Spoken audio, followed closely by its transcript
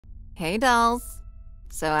Hey dolls!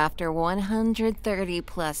 So after 130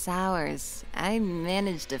 plus hours, I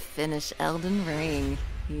managed to finish Elden Ring.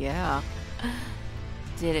 Yeah.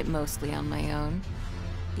 Did it mostly on my own.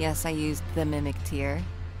 Yes, I used the Mimic tier.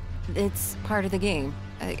 It's part of the game.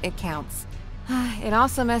 It counts. It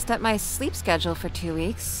also messed up my sleep schedule for 2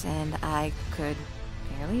 weeks, and I could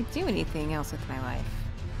barely do anything else with my life.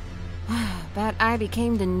 But I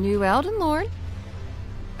became the new Elden Lord.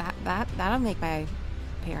 That'll make my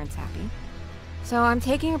parents happy. So I'm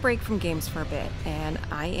taking a break from games for a bit, and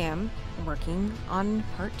I am working on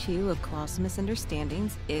part 2 of Colossal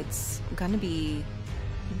Misunderstandings. It's gonna be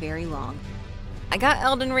very long. I got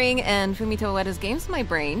Elden Ring and Fumito Ueda's games in my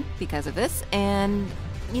brain because of this, and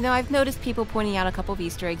you know, I've noticed people pointing out a couple of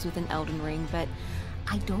Easter eggs within Elden Ring, but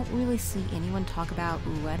I don't really see anyone talk about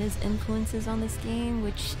Ueda's influences on this game,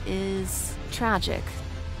 which is tragic.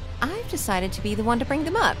 I've decided to be the one to bring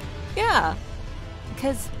them up. Yeah,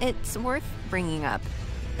 because it's worth bringing up.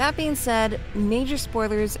 That being said, major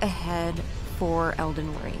spoilers ahead for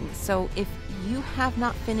Elden Ring, so if you have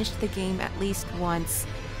not finished the game at least once,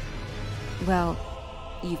 well,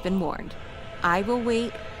 you've been warned. I will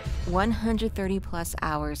wait 130 plus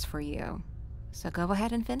hours for you, so go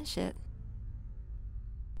ahead and finish it.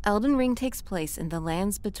 Elden Ring takes place in the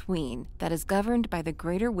lands between that is governed by the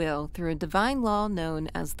greater will through a divine law known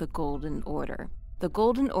as the Golden Order. The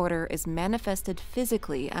Golden Order is manifested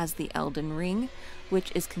physically as the Elden Ring,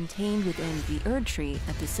 which is contained within the Erd Tree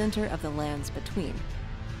at the center of the lands between.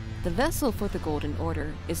 The vessel for the Golden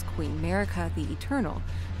Order is Queen Marika the Eternal,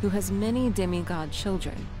 who has many demigod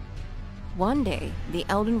children. One day, the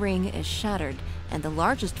Elden Ring is shattered, and the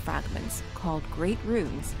largest fragments, called Great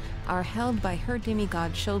Runes, are held by her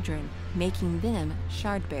demigod children, making them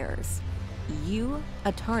Shard Bearers. You,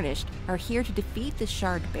 a Tarnished, are here to defeat the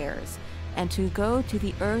Shard Bearers, and to go to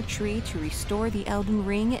the Erd Tree to restore the Elden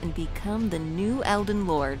Ring and become the new Elden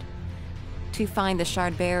Lord. To find the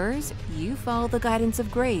Shard Bearers, you follow the guidance of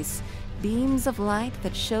grace, beams of light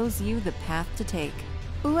that shows you the path to take.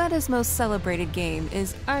 Ueda's most celebrated game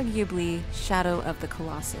is arguably Shadow of the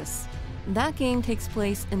Colossus. That game takes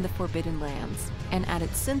place in the Forbidden Lands, and at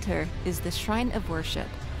its center is the Shrine of Worship,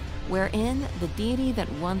 wherein the deity that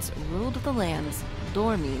once ruled the lands,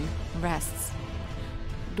 Dormin, rests.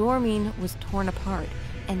 Dormin was torn apart,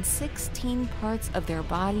 and 16 parts of their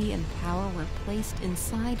body and power were placed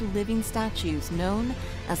inside living statues known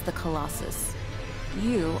as the Colossus.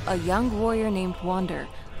 You, a young warrior named Wander,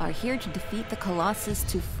 are here to defeat the Colossus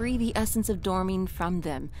to free the essence of Dormin from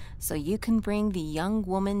them, so you can bring the young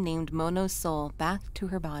woman named Mono's soul back to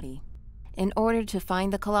her body. In order to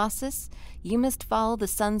find the Colossus, you must follow the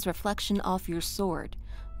sun's reflection off your sword.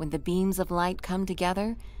 When the beams of light come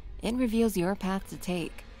together, it reveals your path to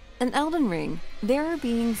take. In Elden Ring, there are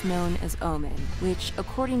beings known as Omen, which,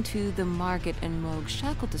 according to the Margit and Moog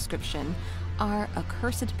Shackle description, are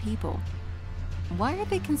accursed people. Why are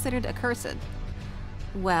they considered accursed?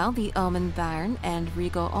 Well, the Omen Bairn and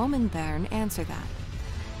Regal Omen Bairn answer that.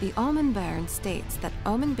 The Omen Bairn states that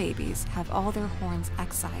Omen babies have all their horns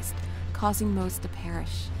excised, causing most to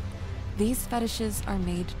perish. These fetishes are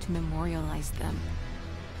made to memorialize them.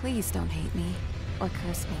 Please don't hate me or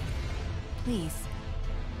curse me. Please.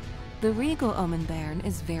 The Regal Omen Bairn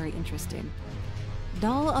is very interesting.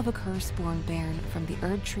 Doll of a curse-born Bairn from the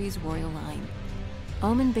Erd Tree's royal line.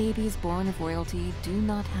 Omen babies born of royalty do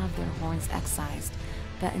not have their horns excised,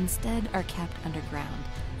 but instead are kept underground,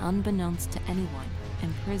 unbeknownst to anyone,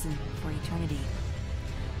 imprisoned for eternity.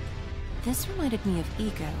 This reminded me of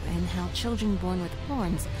Ego and how children born with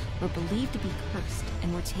horns were believed to be cursed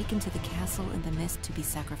and were taken to the castle in the mist to be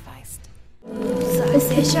sacrificed. We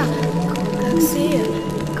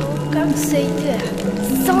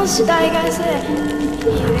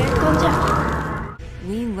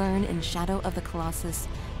learn in Shadow of the Colossus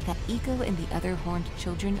that Ego and the other horned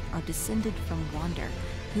children are descended from Wander,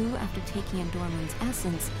 who, after taking in Dormin's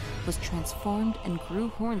essence, was transformed and grew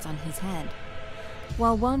horns on his head.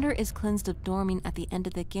 While Wander is cleansed of Dormin at the end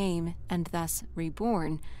of the game, and thus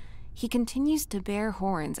reborn, he continues to bear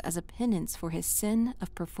horns as a penance for his sin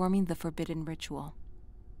of performing the forbidden ritual.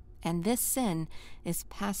 And this sin is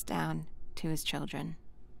passed down to his children.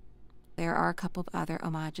 There are a couple of other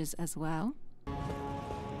homages as well.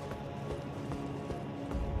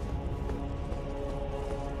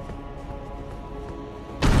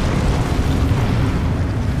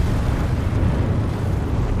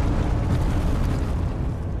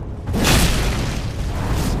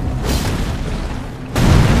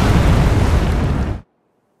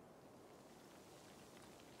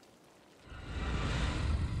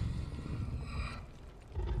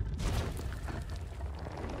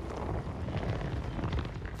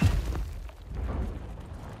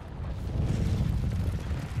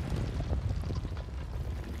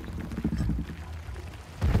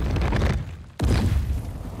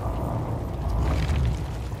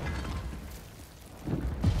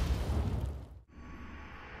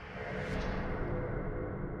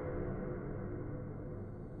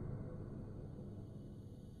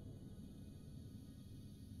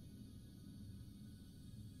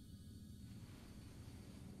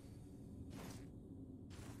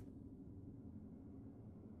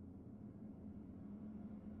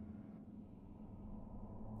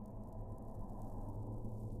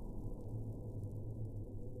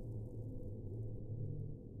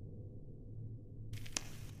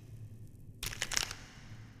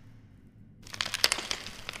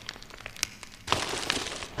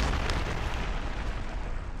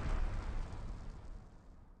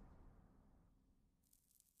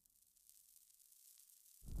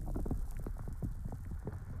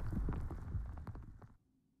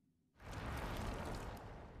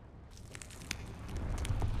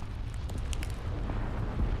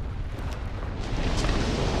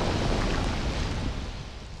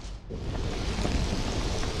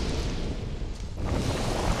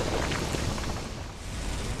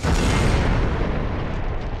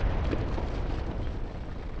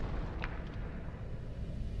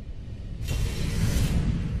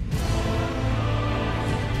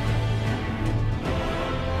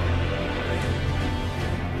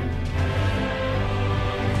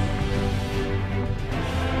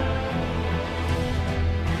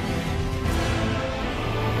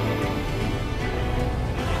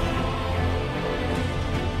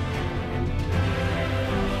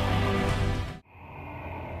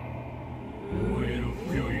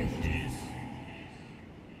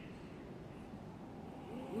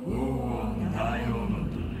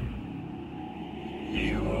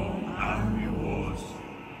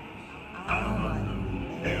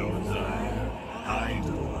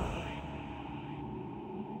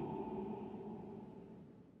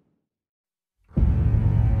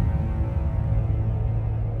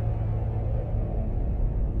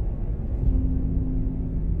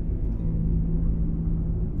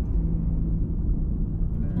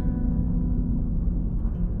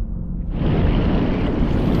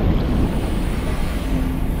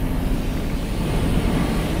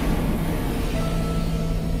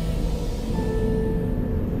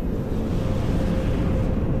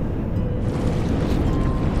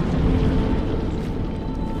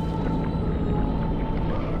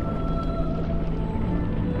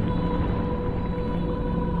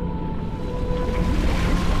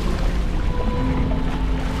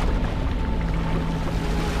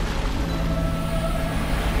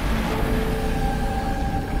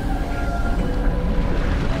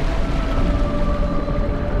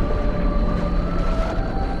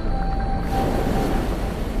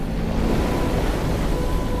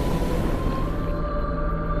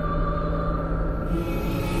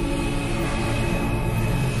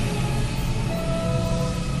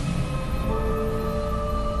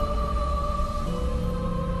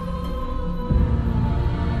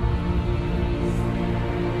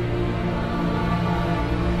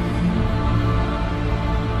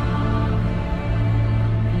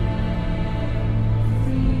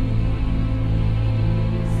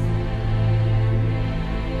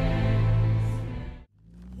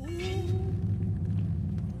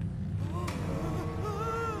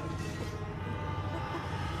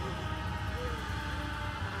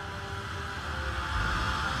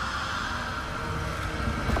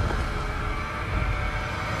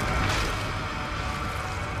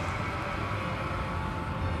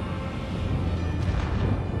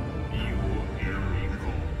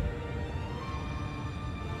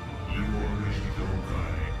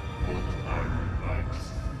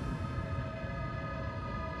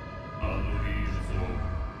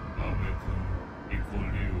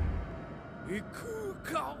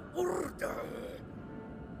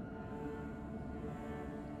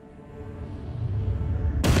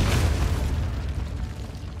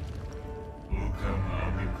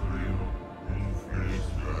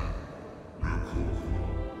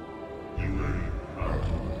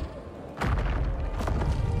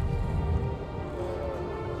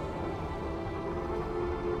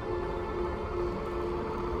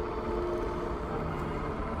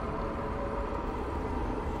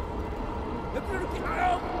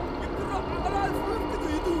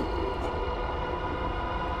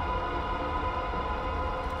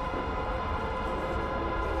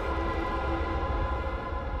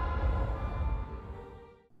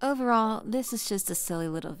 Overall, this is just a silly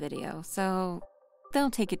little video, so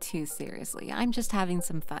don't take it too seriously. I'm just having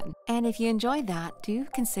some fun. And if you enjoyed that, do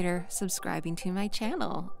consider subscribing to my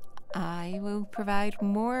channel. I will provide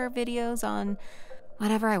more videos on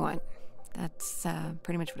whatever I want. That's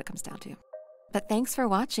pretty much what it comes down to. But thanks for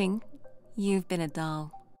watching. You've been a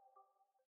doll.